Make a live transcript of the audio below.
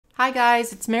Hi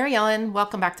guys, it's Mary Ellen.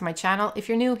 Welcome back to my channel. If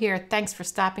you're new here, thanks for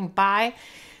stopping by.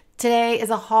 Today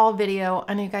is a haul video.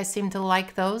 I know you guys seem to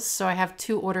like those, so I have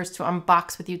two orders to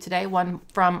unbox with you today. One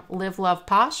from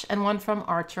Live.Love.Posh and one from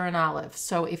Archer and Olive.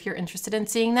 So if you're interested in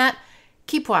seeing that,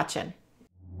 keep watching.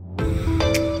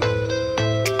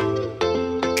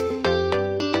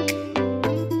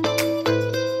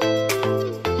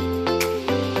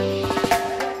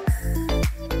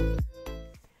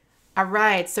 All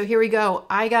right, so here we go.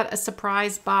 I got a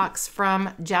surprise box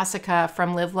from Jessica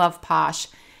from Live.Love.Posh.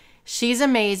 She's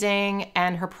amazing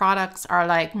and her products are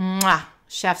like, mwah,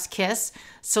 chef's kiss.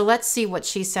 So let's see what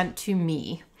she sent to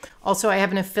me. Also, I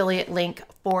have an affiliate link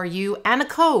for you and a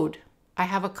code. I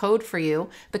have a code for you.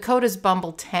 The code is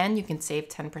Bumble10. You can save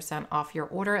 10% off your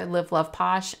order at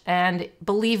Live.Love.Posh. And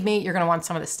believe me, you're gonna want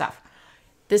some of this stuff.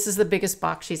 This is the biggest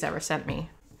box she's ever sent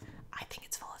me. I think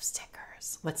it's full of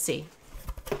stickers. Let's see.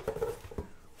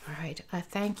 All right, a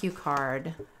thank you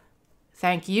card.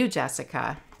 Thank you,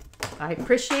 Jessica. I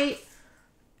appreciate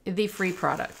the free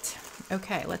product.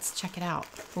 Okay, let's check it out.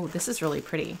 Oh, this is really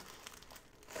pretty.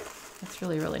 That's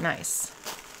really, really nice.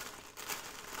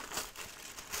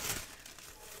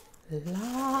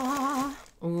 La.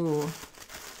 Ooh.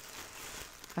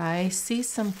 I see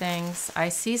some things. I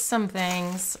see some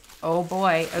things. Oh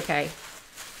boy, okay.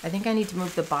 I think I need to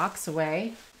move the box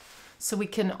away so we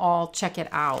can all check it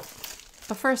out.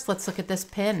 But first, let's look at this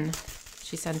pin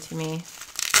she sent to me.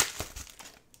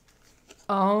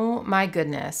 Oh my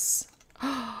goodness.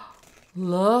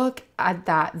 Look at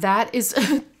that. That is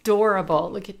adorable.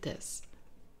 Look at this.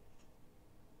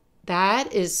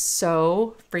 That is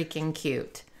so freaking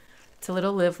cute. It's a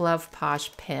little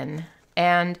Live.Love.Posh pin.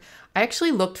 And I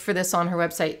actually looked for this on her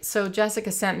website. So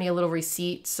Jessica sent me a little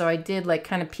receipt. So I did like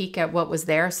kind of peek at what was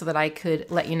there so that I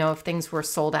could let you know if things were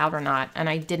sold out or not. And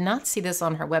I did not see this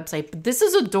on her website, but this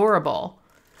is adorable.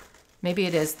 Maybe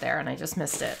it is there and I just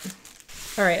missed it.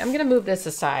 All right, I'm gonna move this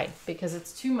aside because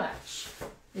it's too much.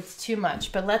 It's too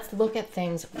much, but let's look at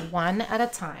things one at a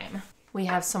time. We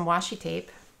have some washi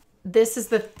tape. This is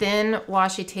the thin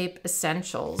washi tape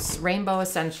essentials, rainbow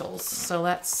essentials. So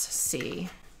let's see.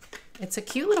 It's a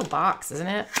cute little box, isn't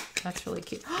it? That's really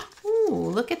cute. Ooh,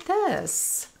 look at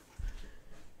this.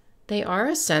 They are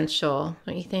essential,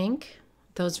 don't you think?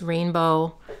 Those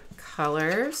rainbow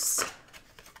colors.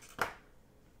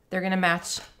 They're gonna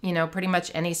match, you know, pretty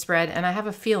much any spread. And I have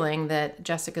a feeling that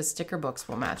Jessica's sticker books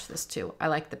will match this too. I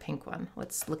like the pink one.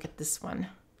 Let's look at this one.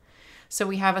 So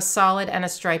we have a solid and a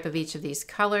stripe of each of these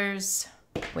colors.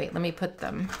 Wait, let me put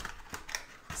them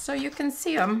so you can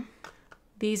see them.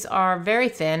 These are very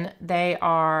thin. They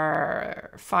are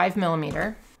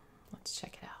 5mm. Let's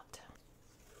check it out.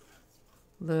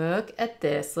 Look at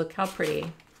this. Look how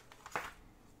pretty.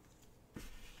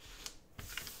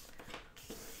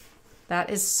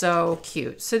 That is so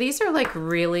cute. So these are like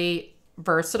really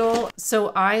versatile. So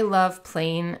I love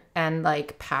plain and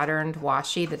like patterned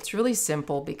washi that's really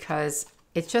simple because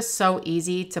it's just so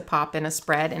easy to pop in a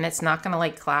spread and it's not gonna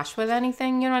like clash with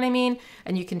anything, you know what I mean?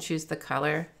 And you can choose the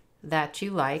color that you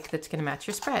like that's gonna match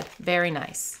your spread. Very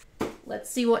nice.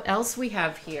 Let's see what else we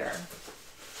have here.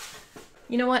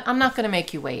 You know what? I'm not gonna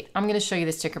make you wait. I'm gonna show you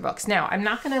the sticker books. Now, I'm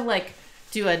not gonna like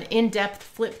do an in-depth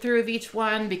flip through of each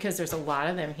one because there's a lot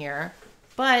of them here,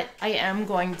 but I am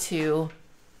going to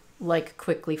like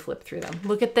quickly flip through them.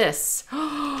 Look at this.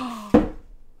 Oh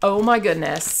my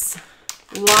goodness.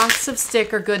 Lots of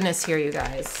sticker goodness here, you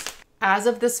guys. As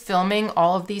of this filming,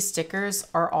 all of these stickers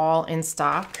are all in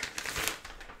stock.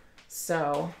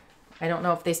 So I don't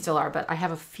know if they still are, but I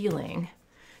have a feeling.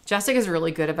 Jessica's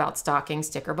really good about stocking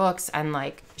sticker books and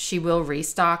like she will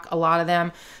restock a lot of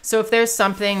them. So if there's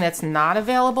something that's not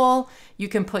available, you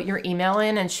can put your email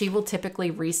in and she will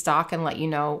typically restock and let you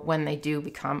know when they do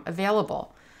become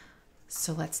available.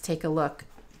 So let's take a look.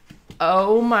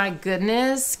 Oh my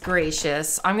goodness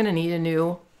gracious. I'm gonna need a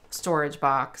new storage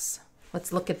box.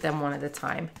 Let's look at them one at a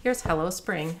time. Here's Hello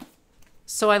Spring.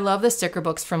 So I love the sticker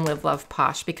books from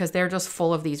Live.Love.Posh because they're just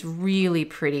full of these really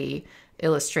pretty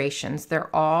illustrations.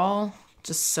 They're all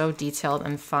just so detailed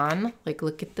and fun. Like,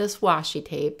 look at this washi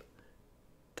tape.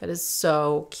 That is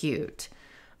so cute.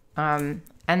 And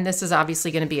this is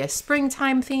obviously going to be a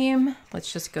springtime theme.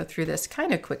 Let's just go through this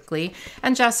kind of quickly.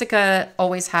 And Jessica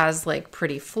always has like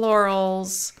pretty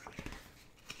florals.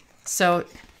 So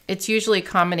it's usually a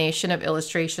combination of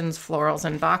illustrations, florals,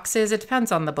 and boxes. It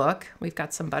depends on the book. We've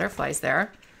got some butterflies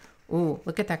there. Ooh,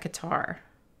 look at that guitar.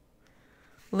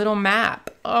 Little map.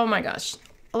 Oh my gosh.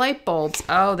 Light bulbs.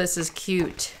 Oh, this is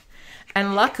cute.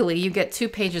 And luckily, you get 2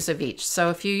 pages of each. So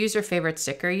if you use your favorite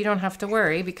sticker, you don't have to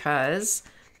worry because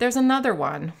there's another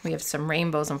one. We have some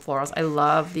rainbows and florals. I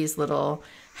love these little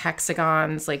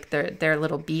hexagons, like they're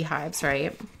little beehives,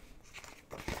 right?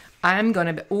 I'm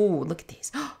gonna be, oh, look at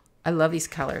these. I love these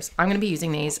colors. I'm gonna be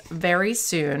using these very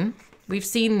soon. We've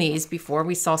seen these before.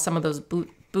 We saw some of those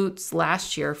boots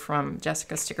last year from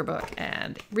Jessica's sticker book,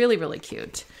 and really, really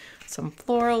cute. Some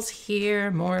florals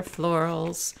here, more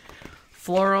florals.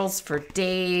 Florals for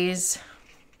days,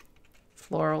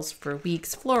 florals for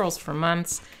weeks, florals for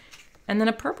months, and then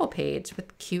a purple page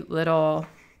with cute little,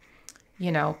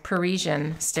 you know,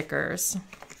 Parisian stickers.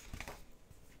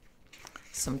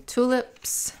 Some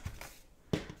tulips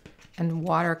and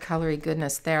watercolory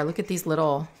goodness there. Look at these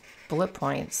little bullet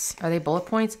points. Are they bullet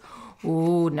points?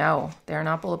 Ooh, no, they're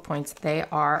not bullet points. They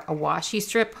are a washi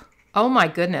strip. Oh my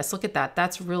goodness, look at that.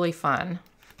 That's really fun.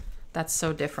 That's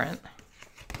so different.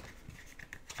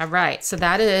 All right, so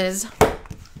that is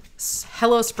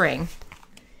Hello Spring.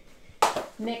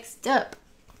 Next up,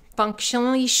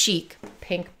 Functionally Chic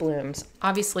Pink Blooms.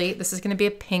 Obviously, this is going to be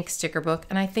a pink sticker book,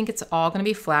 and I think it's all going to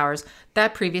be flowers.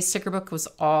 That previous sticker book was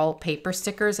all paper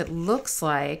stickers. It looks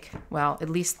like, well, at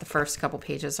least the first couple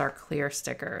pages are clear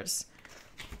stickers.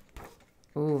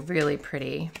 Ooh, really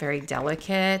pretty. Very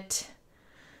delicate.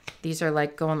 These are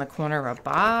like go in the corner of a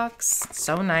box.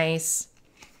 So nice.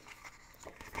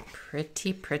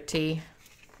 Pretty, pretty.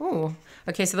 Ooh.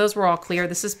 Okay, so those were all clear.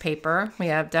 This is paper. We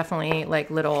have definitely like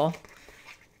little,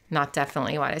 not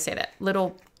definitely, why did I say that?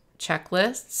 Little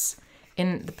checklists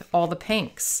in all the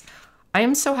pinks. I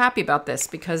am so happy about this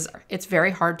because it's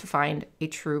very hard to find a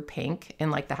true pink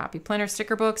in like the Happy Planner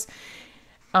sticker books.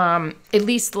 At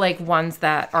least like ones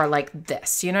that are like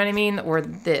this, you know what I mean? Or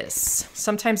this.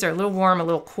 Sometimes they're a little warm, a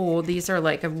little cool. These are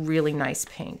like a really nice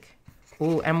pink.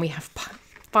 Ooh, and we have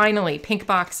finally pink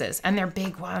boxes, and they're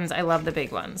big ones. I love the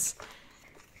big ones.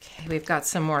 Okay, we've got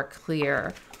some more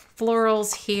clear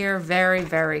florals here. Very,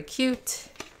 very cute.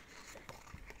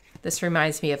 This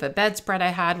reminds me of a bedspread I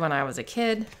had when I was a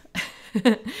kid.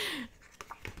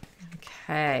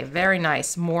 Okay, very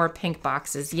nice. More pink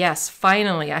boxes. Yes,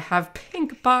 finally, I have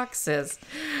pink boxes.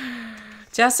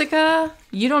 Jessica,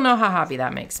 you don't know how happy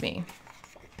that makes me.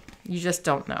 You just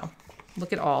don't know.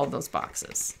 Look at all those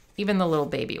boxes, even the little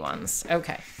baby ones.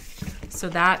 Okay, so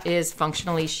that is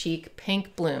Functionally Chic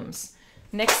Pink Blooms.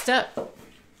 Next up,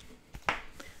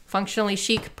 Functionally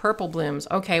Chic Purple Blooms.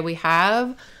 Okay, we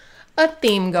have a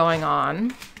theme going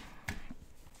on.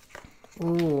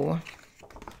 Ooh.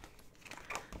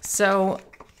 So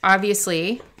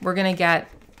obviously we're gonna get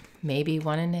maybe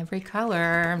one in every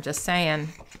color. I'm just saying.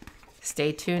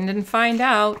 Stay tuned and find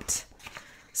out.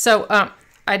 So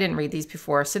I didn't read these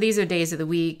before. So these are days of the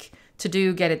week: to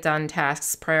do, get it done,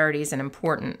 tasks, priorities, and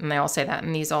important. And they all say that.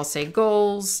 And these all say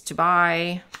goals, to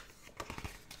buy.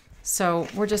 So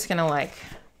we're just gonna like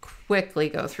quickly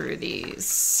go through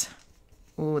these.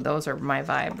 Ooh, those are my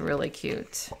vibe. Really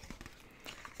cute.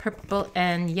 Purple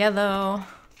and yellow.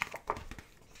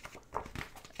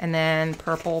 And then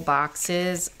purple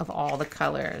boxes of all the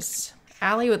colors.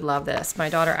 Allie would love this. My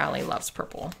daughter Allie loves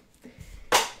purple.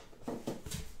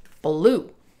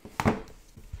 Blue.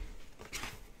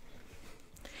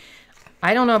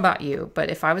 I don't know about you, but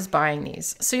if I was buying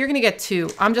these, so you're gonna get two.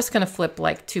 I'm just gonna flip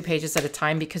like 2 pages at a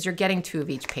time because you're getting 2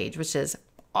 of each page, which is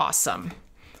awesome.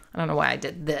 I don't know why I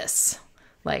did this.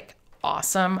 Like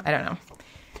awesome, I don't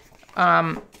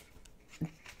know.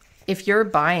 If you're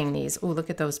buying these, oh, look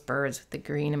at those birds with the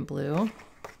green and blue.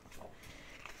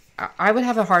 I would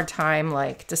have a hard time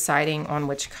like deciding on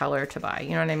which color to buy.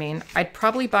 You know what I mean? I'd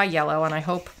probably buy yellow, and I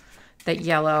hope that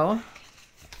yellow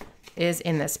is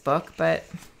in this book, but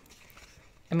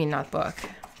I mean, not book.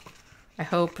 I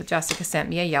hope Jessica sent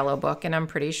me a yellow book, and I'm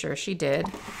pretty sure she did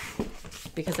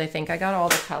because I think I got all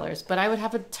the colors, but I would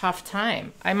have a tough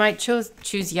time. I might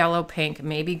choose yellow, pink,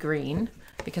 maybe green,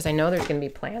 because I know there's going to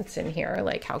be plants in here.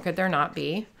 Like, how could there not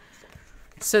be?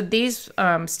 So these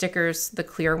stickers, the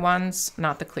clear ones,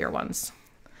 not the clear ones.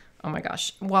 Oh my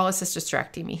gosh. Wallace is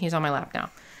distracting me. He's on my lap now.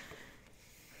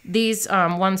 These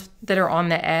ones that are on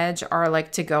the edge are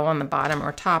like to go on the bottom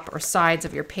or top or sides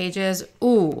of your pages.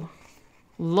 Ooh,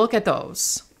 look at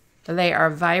those. They are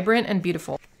vibrant and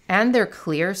beautiful. And they're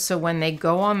clear, so when they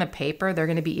go on the paper, they're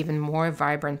going to be even more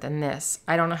vibrant than this.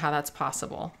 I don't know how that's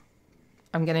possible.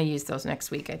 I'm going to use those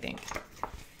next week, I think.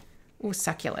 Ooh,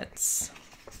 succulents.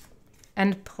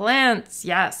 And plants.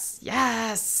 Yes.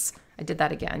 Yes. I did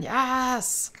that again.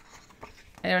 Yes.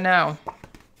 I don't know.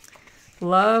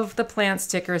 Love the plant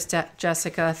stickers,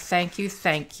 Jessica. Thank you.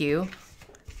 Thank you.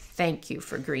 Thank you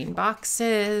for green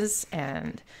boxes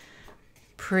and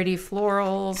pretty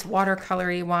florals,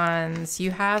 watercolory ones.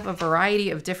 You have a variety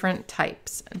of different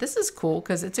types. This is cool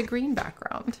because it's a green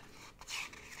background.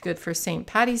 Good for St.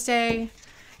 Patty's Day.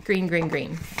 Green, green,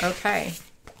 green. Okay.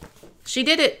 She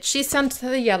did it. She sent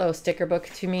the yellow sticker book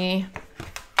to me.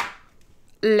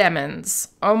 Lemons.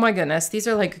 Oh my goodness. These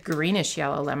are like greenish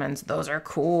yellow lemons. Those are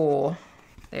cool.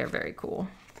 They are very cool.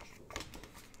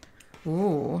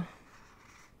 Ooh.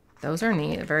 Those are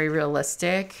neat. Very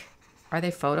realistic. Are they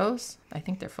photos? I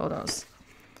think they're photos.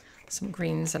 Some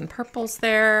greens and purples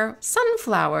there.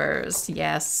 Sunflowers.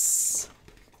 Yes.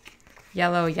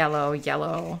 Yellow, yellow,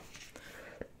 yellow.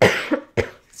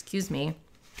 Excuse me.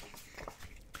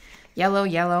 Yellow,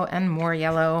 yellow, and more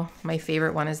yellow. My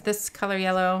favorite one is this color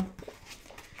yellow.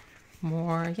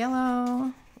 More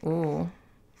yellow. Ooh,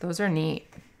 those are neat.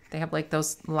 They have like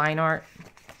those line art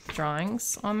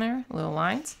drawings on there, little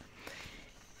lines.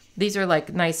 These are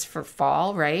like nice for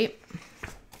fall, right?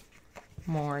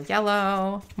 More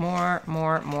yellow, more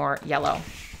yellow.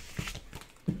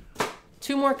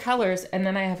 2 more colors, and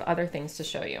then I have other things to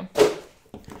show you.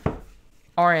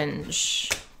 Orange.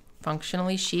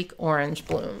 Functionally chic orange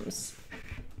blooms.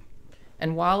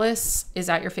 And Wallace, is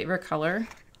that your favorite color?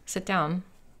 Sit down.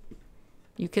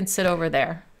 You can sit over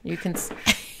there. You can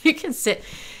you can sit.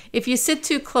 If you sit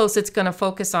too close, it's going to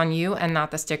focus on you and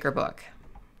not the sticker book.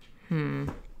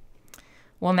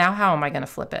 Well, now how am I going to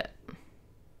flip it?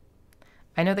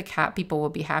 I know the cat people will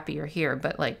be happy you're here,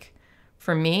 but like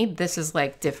for me, this is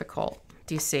like difficult.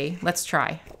 Do you see? Let's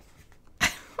try.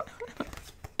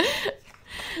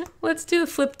 Let's do the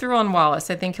flip through on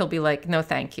Wallace. I think he'll be like, no,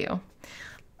 thank you.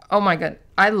 Oh my God.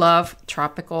 I love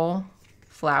tropical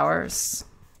flowers,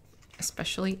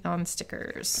 especially on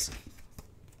stickers.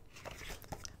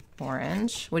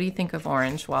 Orange. What do you think of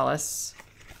orange, Wallace?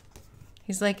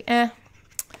 He's like, eh.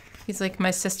 He's like,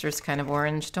 my sister's kind of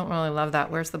orange. Don't really love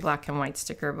that. Where's the black and white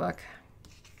sticker book?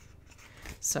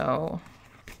 So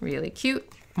really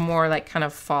cute. More like kind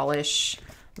of fallish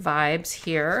vibes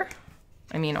here.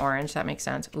 I mean, orange, that makes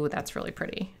sense. Ooh, that's really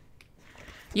pretty.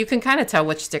 You can kind of tell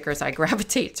which stickers I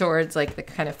gravitate towards, like the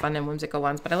kind of fun and whimsical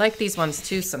ones, but I like these ones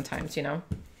too sometimes, you know?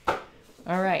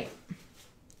 All right.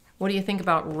 What do you think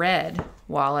about red,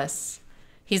 Wallace?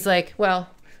 He's like, well,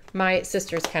 my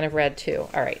sister's kind of red too.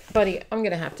 All right, buddy, I'm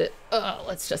gonna have to,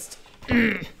 let's just,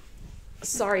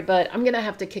 sorry, bud, I'm gonna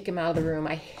have to kick him out of the room.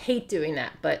 I hate doing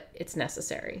that, but it's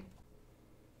necessary.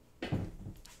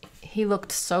 He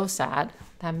looked so sad.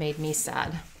 That made me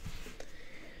sad.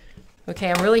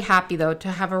 Okay, I'm really happy though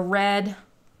to have a red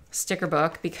sticker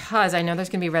book because I know there's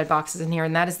gonna be red boxes in here,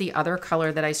 and that is the other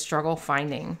color that I struggle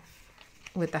finding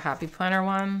with the Happy Planner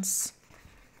ones.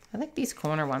 I like these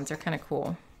corner ones, they're kind of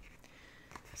cool.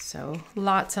 So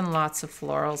lots and lots of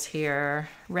florals here.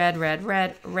 Red, red,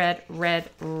 red, red, red,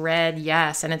 red,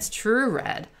 yes, and it's true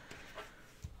red.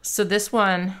 So this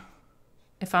one,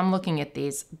 if I'm looking at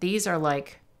these are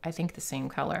like, I think the same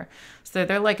color. So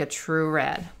they're like a true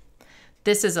red.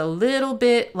 This is a little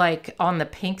bit like on the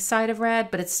pink side of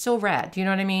red, but it's still red. Do you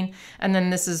know what I mean? And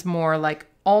then this is more like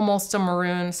almost a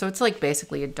maroon. So it's like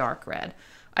basically a dark red.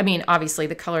 I mean, obviously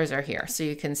the colors are here, so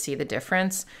you can see the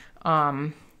difference.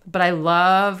 But I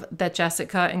love that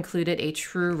Jessica included a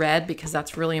true red because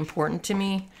that's really important to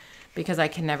me because I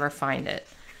can never find it.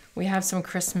 We have some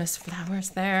Christmas flowers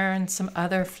there and some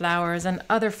other flowers and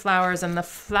other flowers and the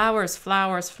flowers,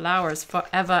 flowers, flowers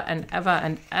forever and ever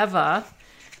and ever.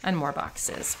 And more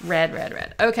boxes. Red, red,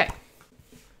 red. Okay.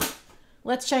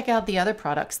 Let's check out the other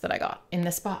products that I got in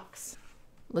this box.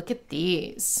 Look at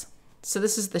these. So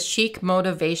this is the Chic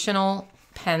Motivational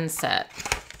Pen Set.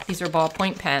 These are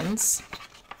ballpoint pens.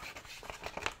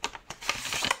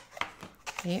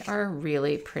 They are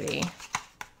really pretty.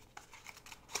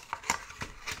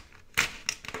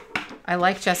 I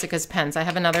like Jessica's pens. I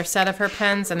have another set of her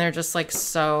pens and they're just like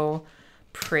so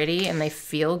pretty and they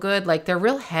feel good. Like they're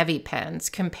real heavy pens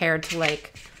compared to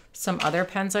like some other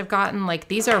pens I've gotten. Like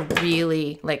these are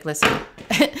really, like, listen,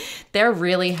 they're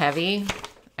really heavy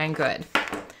and good.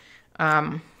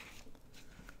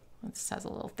 This has a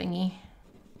little thingy.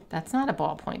 That's not a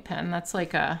ballpoint pen. That's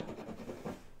like a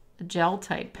gel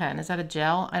type pen. Is that a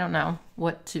gel? I don't know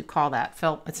what to call that.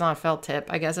 Felt. It's not a felt tip.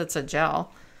 I guess it's a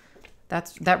gel.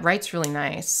 That writes really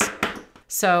nice.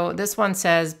 So this one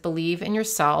says, believe in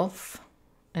yourself.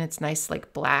 And it's nice,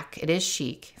 like black. It is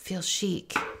chic. It feels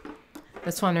chic.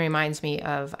 This one reminds me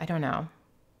of, I don't know,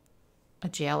 a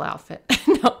jail outfit.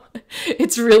 No,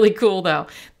 it's really cool though.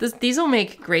 These will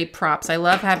make great props. I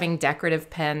love having decorative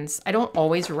pens. I don't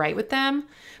always write with them,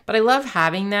 but I love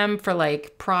having them for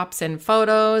like props and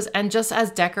photos and just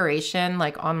as decoration,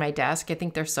 like on my desk. I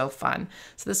think they're so fun.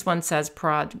 So this one says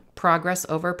progress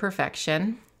over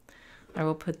perfection. I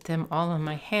will put them all on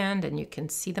my hand and you can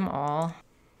see them all.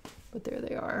 But there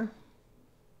they are.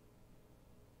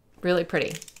 Really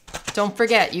pretty. Don't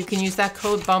forget, you can use that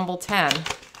code Bumble10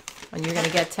 and you're gonna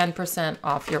get 10%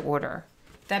 off your order.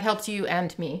 That helps you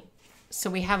and me. So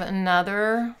we have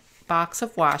another box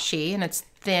of washi, and it's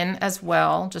thin as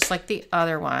well, just like the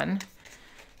other one.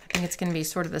 I think it's gonna be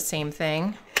sort of the same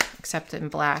thing, except in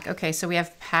black. Okay, so we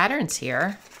have patterns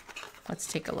here. Let's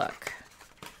take a look.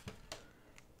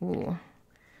 Ooh.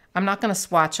 I'm not gonna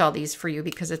swatch all these for you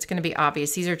because it's gonna be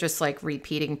obvious. These are just like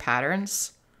repeating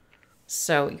patterns.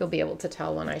 So you'll be able to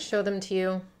tell when I show them to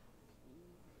you.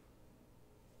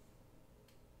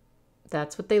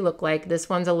 That's what they look like. This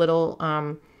one's a little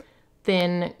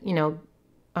thin, you know,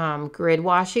 grid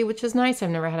washi, which is nice. I've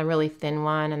never had a really thin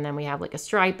one. And then we have like a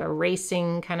stripe, a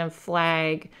racing kind of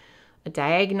flag, a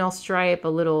diagonal stripe, a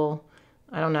little,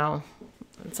 I don't know,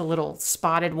 it's a little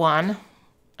spotted one,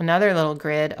 another little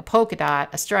grid, a polka dot,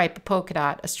 a stripe, a polka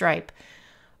dot, a stripe,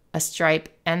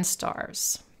 and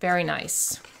stars. Very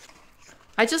nice.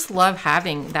 I just love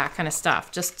having that kind of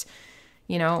stuff. Just,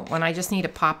 you know, when I just need a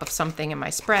pop of something in my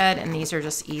spread, and these are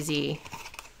just easy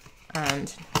and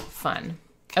fun.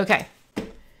 Okay,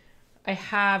 I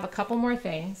have a couple more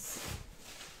things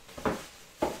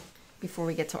before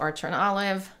we get to Archer and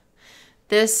Olive.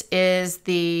 This is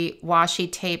the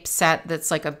washi tape set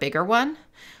that's like a bigger one.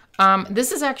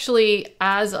 This is actually,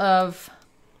 as of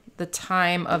the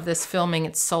time of this filming,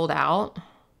 it's sold out.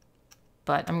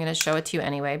 But I'm going to show it to you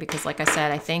anyway, because like I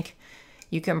said, I think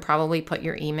you can probably put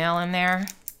your email in there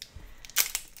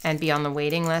and be on the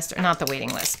waiting list, or not the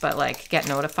waiting list, but like get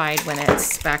notified when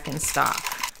it's back in stock.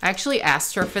 I actually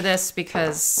asked her for this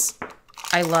because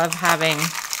I love having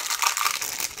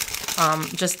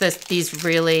just these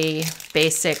really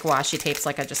basic washi tapes,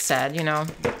 like I just said, you know.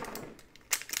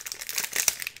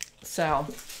 So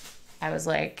I was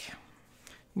like,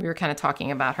 we were kind of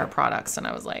talking about her products, and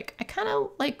I was like, I kind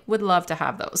of like would love to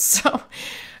have those. So,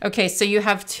 okay, so you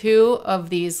have two of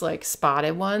these like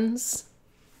spotted ones.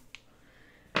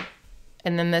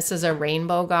 And then this is a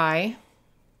rainbow guy.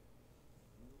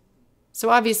 So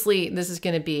obviously this is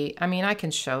going to be, I mean, I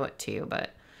can show it to you,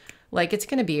 but like it's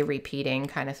going to be a repeating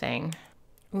kind of thing.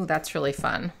 Ooh, that's really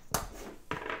fun.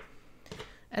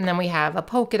 And then we have a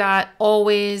polka dot,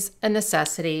 always a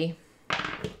necessity.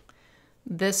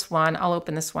 This one, I'll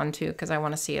open this one too because I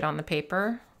want to see it on the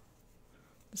paper.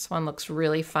 This one looks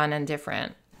really fun and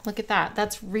different. Look at that.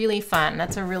 That's really fun.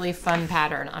 That's a really fun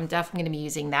pattern. I'm definitely going to be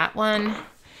using that one.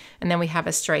 And then we have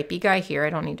a stripey guy here. I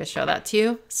don't need to show that to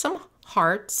you. Some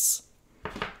hearts.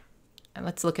 And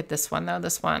let's look at this one though.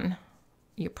 This one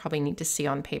you probably need to see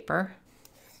on paper.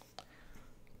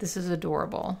 This is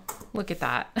adorable. Look at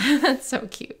that. That's so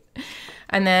cute.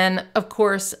 And then of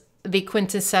course the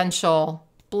quintessential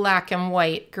black and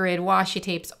white grid washi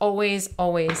tapes, always,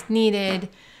 always needed.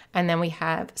 And then we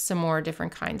have some more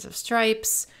different kinds of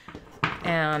stripes.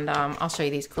 And I'll show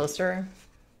you these closer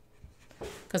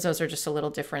because those are just a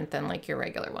little different than like your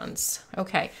regular ones.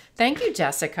 Okay, thank you,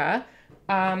 Jessica.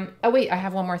 Oh wait, I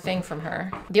have one more thing from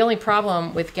her. The only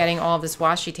problem with getting all of this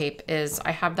washi tape is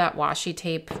I have that washi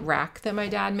tape rack that my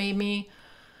dad made me.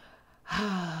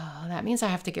 That means I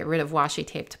have to get rid of washi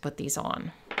tape to put these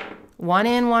on. One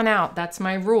in, one out. That's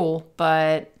my rule,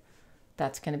 but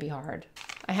that's going to be hard.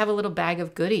 I have a little bag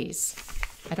of goodies.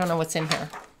 I don't know what's in here.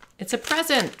 It's a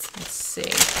present. Let's see.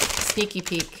 Sneaky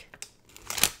peek.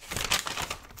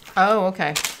 Oh,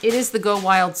 okay. It is the Go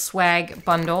Wild swag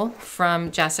bundle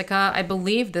from Jessica. I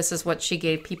believe this is what she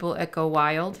gave people at Go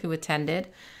Wild who attended.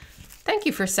 Thank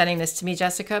you for sending this to me,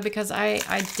 Jessica, because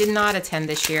I did not attend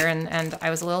this year and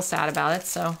I was a little sad about it,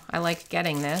 so I like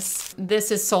getting this. This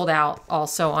is sold out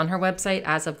also on her website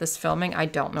as of this filming. I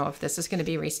don't know if this is going to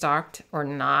be restocked or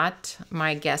not.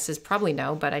 My guess is probably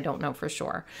no, but I don't know for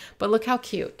sure. But look how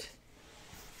cute.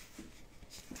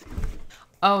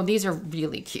 Oh, these are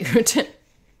really cute.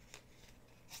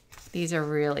 These are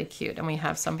really cute. And we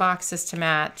have some boxes to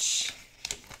match.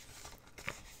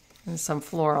 And some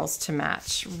florals to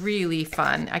match. Really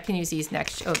fun. I can use these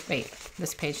next, oh wait,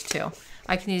 this page too.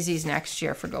 I can use these next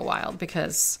year for Go Wild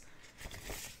because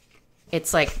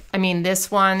it's like, I mean, this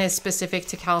one is specific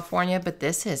to California, but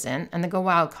this isn't. And the Go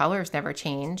Wild colors never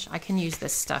change. I can use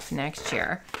this stuff next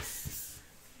year.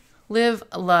 Live,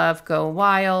 love, go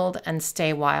wild, and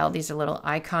stay wild. These are little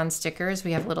icon stickers.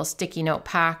 We have a little sticky note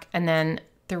pack, and then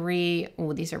three,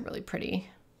 oh, these are really pretty.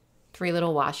 3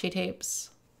 little washi tapes.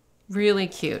 Really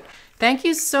cute. Thank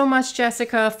you so much,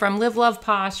 Jessica from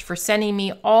Live.Love.Posh for sending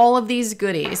me all of these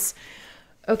goodies.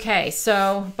 Okay,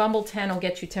 so Bumble 10 will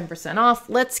get you 10% off.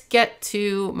 Let's get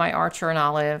to my Archer and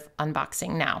Olive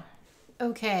unboxing now.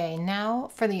 Okay,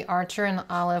 now for the Archer and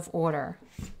Olive order.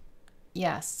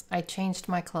 Yes, I changed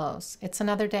my clothes. It's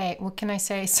another day. What can I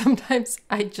say? Sometimes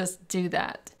I just do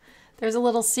that. There's a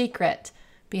little secret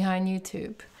behind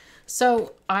YouTube.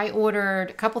 So I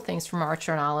ordered a couple things from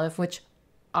Archer and Olive, which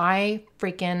I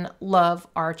freaking love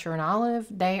Archer and Olive.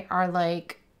 They are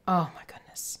like, oh my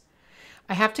goodness.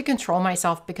 I have to control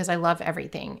myself because I love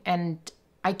everything and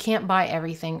I can't buy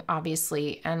everything,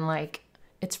 obviously. And like,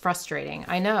 it's frustrating.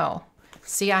 I know.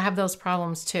 See, I have those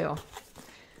problems too.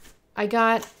 I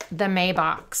got the May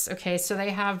box. Okay, so they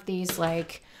have these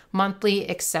like monthly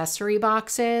accessory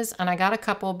boxes and I got a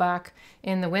couple back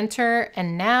in the winter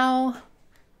and now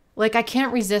like I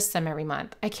can't resist them every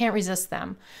month. I can't resist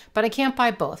them, but I can't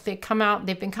buy both. They've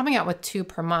been coming out with 2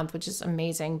 per month, which is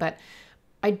amazing, but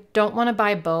I don't want to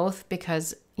buy both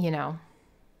because, you know,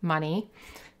 money.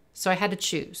 So I had to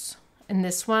choose. And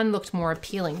this one looked more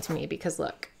appealing to me because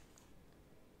look.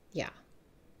 Yeah.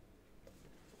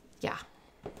 Yeah.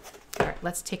 All right,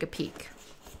 let's take a peek.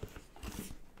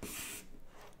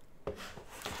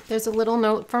 There's a little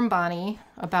note from Bonnie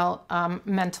about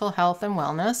mental health and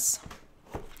wellness,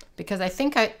 because I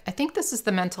think this is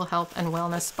the mental health and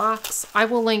wellness box. I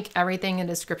will link everything in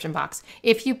the description box.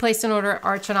 If you place an order at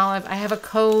Archer and Olive, I have a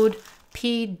code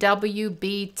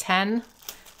PWB10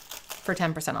 for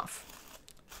 10% off.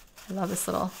 I love this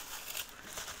little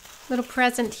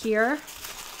present here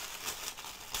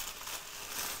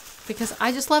because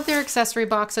I just love their accessory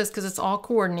boxes because it's all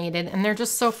coordinated and they're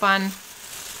just so fun.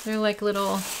 They're like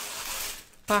little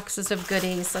boxes of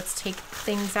goodies. Let's take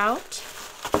things out.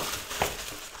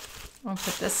 I'll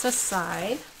put this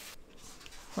aside.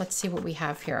 Let's see what we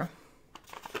have here.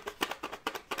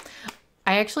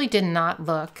 I actually did not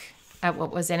look at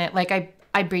what was in it. Like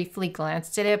I briefly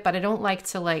glanced at it, but I don't like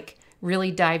to like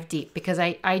really dive deep because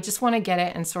I just want to get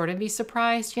it and sort of be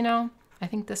surprised, you know? I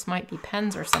think this might be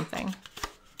pens or something.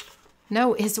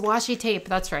 No, it's washi tape.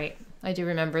 That's right. I do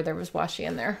remember there was washi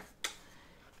in there.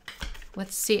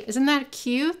 Let's see. Isn't that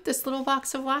cute? This little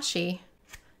box of washi.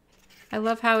 I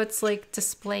love how it's like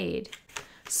displayed.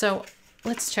 So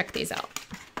let's check these out.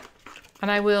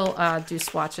 And I will do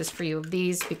swatches for you of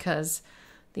these because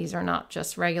these are not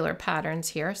just regular patterns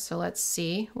here. So let's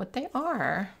see what they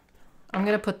are. I'm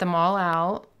going to put them all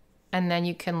out and then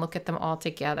you can look at them all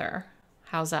together.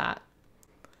 How's that?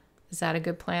 Is that a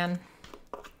good plan?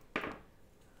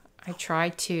 I try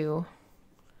to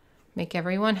make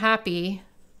everyone happy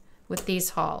with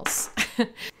these hauls.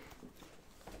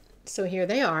 So here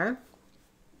they are.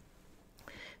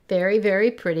 Very,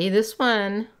 very pretty. This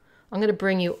one, I'm going to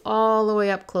bring you all the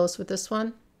way up close with this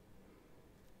one.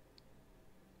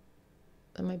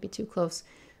 That might be too close.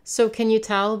 So can you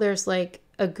tell there's like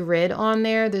a grid on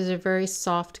there? There's a very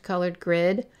soft colored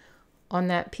grid on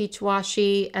that peach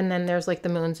washi. And then there's like the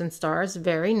moons and stars.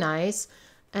 Very nice.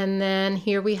 And then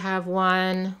here we have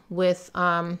one with,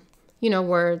 you know,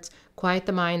 words, quiet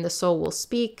the mind, the soul will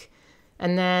speak.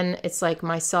 And then it's like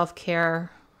my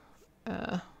self-care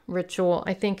ritual.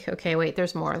 I think, okay, wait,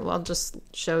 there's more. Well, I'll just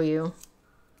show you.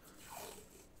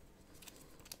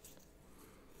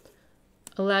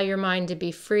 Allow your mind to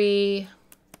be free.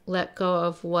 Let go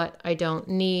of what I don't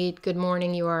need. Good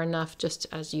morning, you are enough just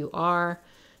as you are.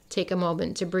 Take a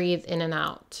moment to breathe in and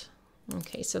out.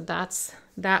 Okay, so that's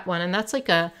that one. And that's like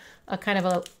a kind of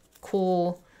a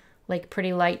cool, like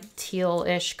pretty light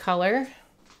teal-ish color.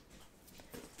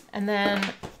 And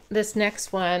then this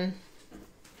next one,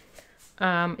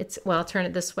 well, I'll turn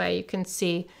it this way. You can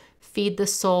see feed the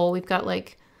soul. We've got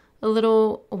like a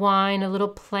little wine, a little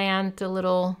plant, a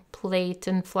little plate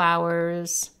and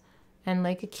flowers, and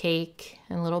like a cake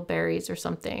and little berries or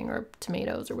something, or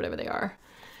tomatoes or whatever they are.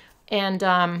 And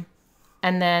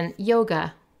then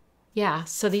yoga. Yeah,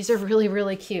 so these are really,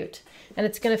 really cute. And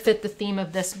it's going to fit the theme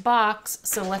of this box.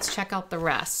 So let's check out the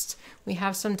rest. We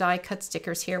have some die cut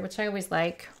stickers here, which I always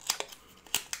like.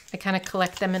 I kind of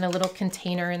collect them in a little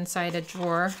container inside a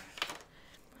drawer.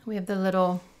 We have the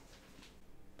little,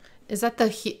 is it the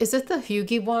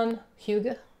Hugie one?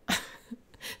 Huga?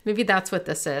 Maybe that's what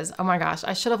this is. Oh my gosh,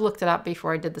 I should have looked it up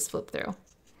before I did this flip through.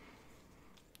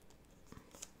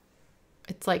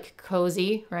 It's like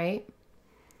cozy, right?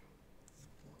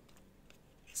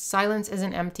 Silence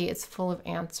isn't empty, it's full of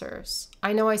answers.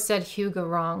 I know I said Huga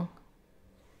wrong.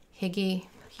 Higgy,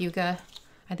 Huga.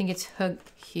 I think it's Hug,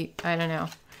 I don't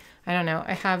know.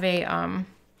 I have a, I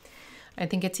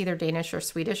think it's either Danish or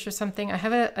Swedish or something. I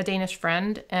have a Danish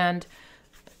friend and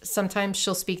sometimes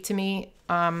she'll speak to me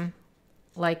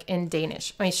like in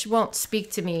Danish. I mean, she won't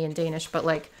speak to me in Danish, but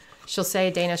like she'll say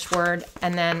a Danish word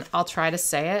and then I'll try to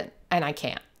say it and I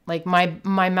can't. Like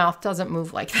my mouth doesn't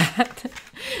move like that.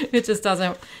 It just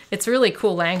doesn't. It's really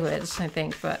cool language, I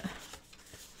think, but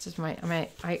it's just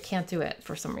I can't do it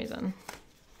for some reason.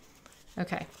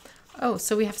 Okay. Oh,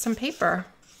 so we have some paper.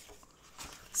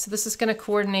 So this is going to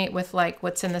coordinate with like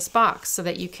what's in this box so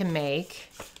that you can make,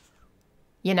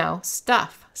 you know,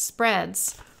 stuff,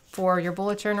 spreads for your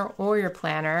bullet journal or your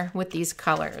planner with these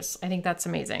colors. I think that's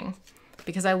amazing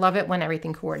because I love it when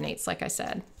everything coordinates, like I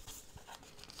said.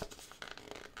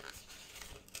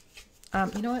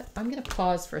 You know what? I'm going to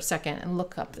pause for a second and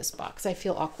look up this box. I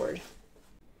feel awkward.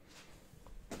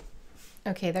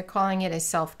 Okay, they're calling it a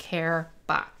self-care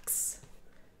box.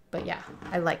 But yeah,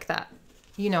 I like that.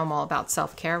 You know I'm all about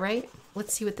self-care, right?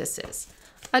 Let's see what this is.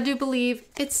 I do believe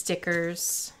it's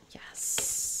stickers.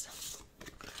 Yes.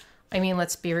 I mean,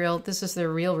 let's be real. This is the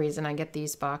real reason I get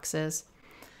these boxes.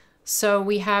 So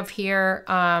we have here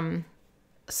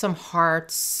some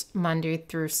hearts Monday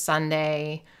through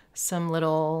Sunday. Some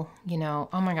little, you know,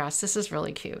 oh my gosh, this is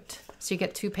really cute. So you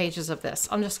get 2 pages of this.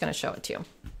 I'm just going to show it to you.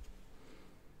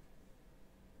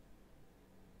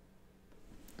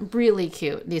 Really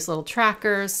cute. These little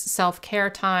trackers, self-care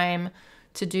time,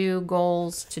 to-do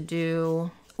goals,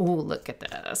 to-do. Ooh, look at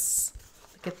this.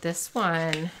 Look at this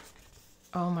one.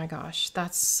 Oh my gosh,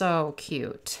 that's so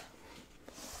cute.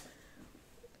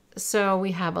 So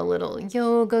we have a little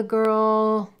yoga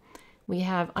girl. We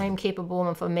have I'm capable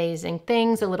of amazing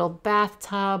things, a little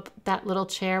bathtub, that little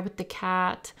chair with the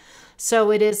cat.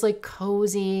 So it is like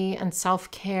cozy and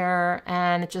self-care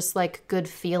and just like good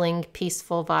feeling,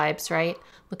 peaceful vibes, right?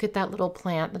 Look at that little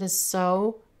plant. That is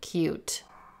so cute.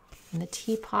 And the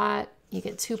teapot, you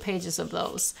get 2 pages of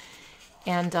those.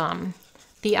 And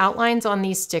the outlines on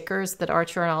these stickers that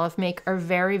Archer and Olive make are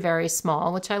very, very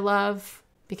small, which I love.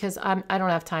 Because I don't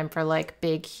have time for like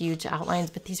big, huge outlines,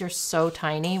 but these are so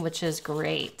tiny, which is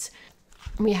great.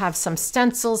 We have some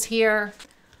stencils here.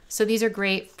 So these are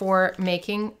great for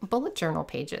making bullet journal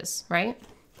pages, right?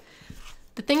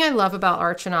 The thing I love about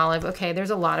Archer and Olive, okay, there's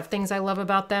a lot of things I love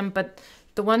about them, but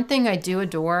the one thing I do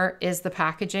adore is the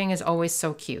packaging is always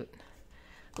so cute.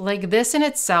 Like this in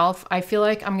itself, I feel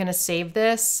like I'm gonna save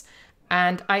this,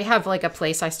 and I have like a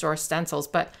place I store stencils,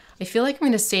 but I feel like I'm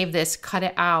gonna save this, cut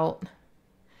it out,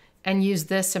 and use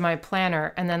this in my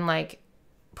planner and then like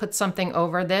put something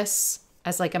over this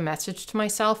as like a message to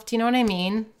myself. Do you know what I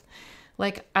mean?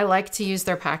 Like I like to use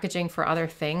their packaging for other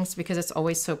things because it's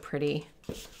always so pretty.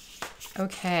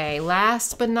 Okay,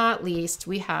 last but not least,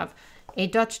 we have a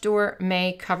Dutch Door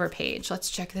May cover page.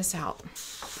 Let's check this out.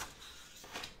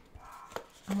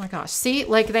 Oh my gosh, see,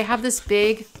 like they have this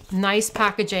big, nice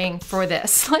packaging for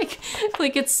this.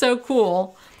 like it's so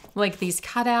cool. Like these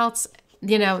cutouts.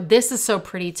 You know, this is so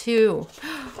pretty too.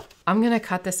 I'm going to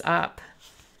cut this up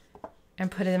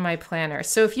and put it in my planner.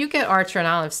 So if you get Archer and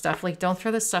Olive stuff, like don't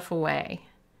throw this stuff away.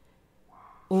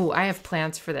 Ooh, I have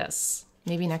plans for this.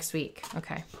 Maybe next week.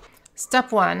 Okay.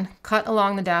 Step 1, cut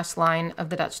along the dashed line of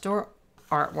the Dutch door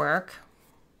artwork.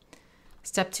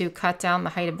 Step 2, cut down the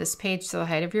height of this page to the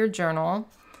height of your journal.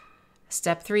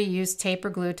 Step 3, use tape or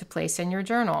glue to place in your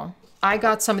journal. I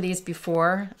got some of these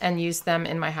before and used them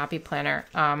in my Happy Planner.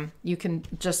 You can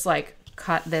just like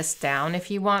cut this down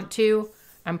if you want to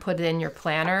and put it in your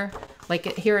planner. Like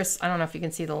here's, I don't know if you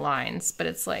can see the lines, but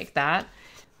it's like that.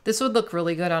 This would look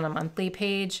really good on a monthly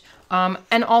page.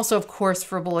 And also, of course,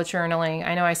 for bullet journaling.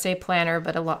 I know I say planner,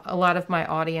 but a lot of my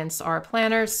audience are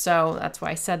planners, so that's why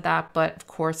I said that. But of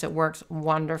course, it works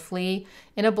wonderfully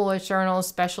in a bullet journal,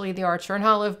 especially the Archer and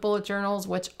Olive bullet journals,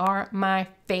 which are my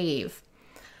fave.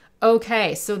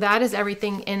 Okay, so that is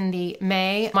everything in the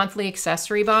May monthly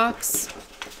accessory box.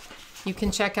 You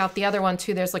can check out the other one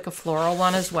too. There's like a floral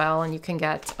one as well, and you can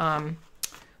get, oh,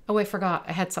 I forgot.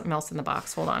 I had something else in the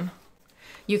box. Hold on.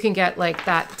 You can get like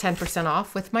that 10%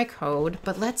 off with my code,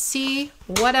 but let's see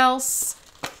what else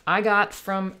I got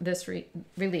from this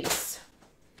release.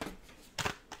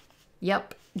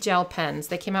 Yep, gel pens.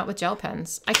 They came out with gel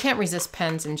pens. I can't resist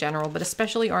pens in general, but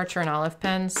especially Archer and Olive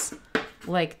pens.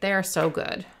 Like, they're so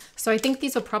good. So I think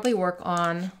these will probably work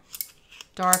on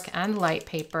dark and light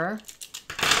paper.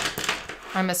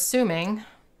 I'm assuming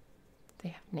they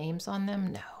have names on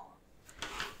them. No.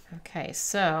 Okay,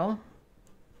 so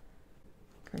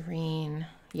green.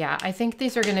 Yeah, I think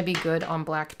these are going to be good on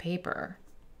black paper.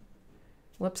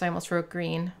 Whoops, I almost wrote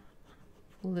green.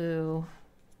 Blue.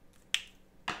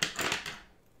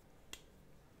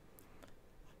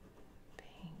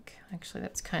 Pink. Actually,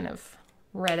 that's kind of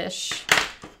reddish.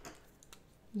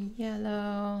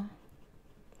 Yellow.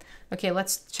 Okay,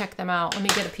 let's check them out. Let me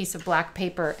get a piece of black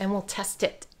paper and we'll test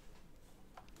it.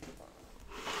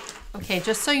 Okay,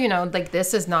 just so you know, like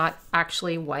this is not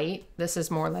actually white. This is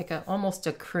more like almost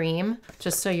a cream,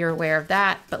 just so you're aware of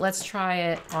that. But let's try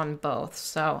it on both.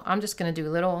 So I'm just gonna do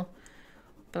little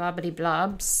blobbity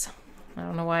blobs. I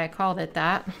don't know why I called it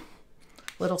that.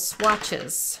 Little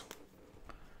swatches.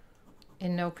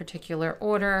 in no particular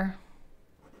order.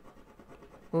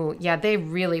 Ooh, yeah, they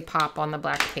really pop on the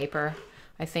black paper.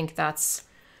 I think that's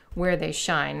where they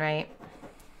shine, right?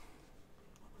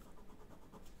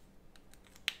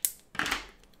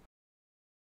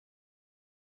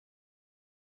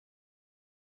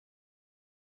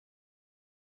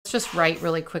 Let's just write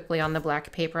really quickly on the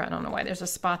black paper. I don't know why there's a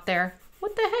spot there.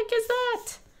 What the heck is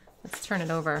that? Let's turn it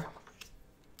over.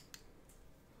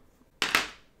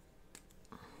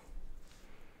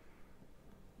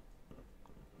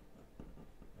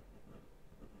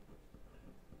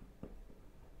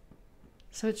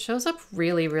 So it shows up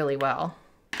really, really well.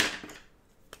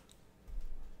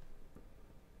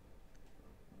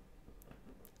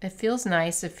 It feels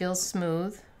nice. It feels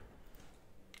smooth.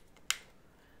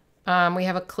 We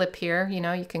have a clip here. You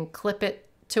know, you can clip it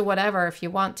to whatever if you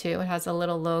want to. It has a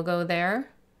little logo there.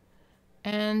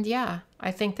 And yeah,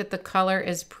 I think that the color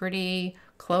is pretty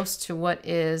close to what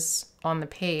is on the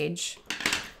page.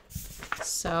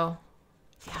 So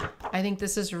yeah, I think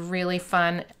this is really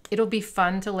fun. It'll be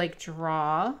fun to like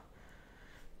draw,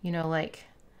 you know,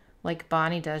 like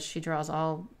Bonnie does. She draws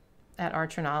all at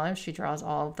Archer and Olive. She draws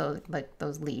all of those, like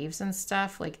those leaves and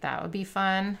stuff. Like that would be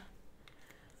fun.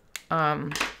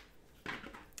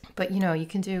 But you know, you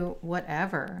can do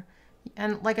whatever.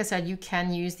 And like I said, you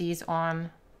can use these on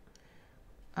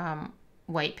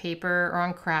white paper or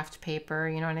on craft paper,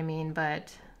 you know what I mean?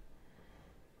 But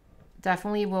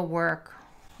definitely will work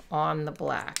on the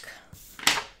black.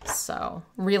 So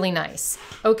really nice.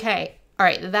 Okay. All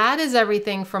right. That is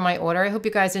everything for my order. I hope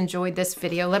you guys enjoyed this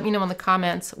video. Let me know in the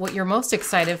comments what you're most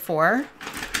excited for.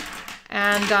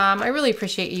 And I really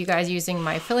appreciate you guys using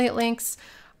my affiliate links.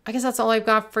 I guess that's all I've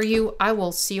got for you. I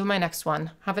will see you in my next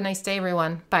one. Have a nice day,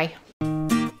 everyone. Bye.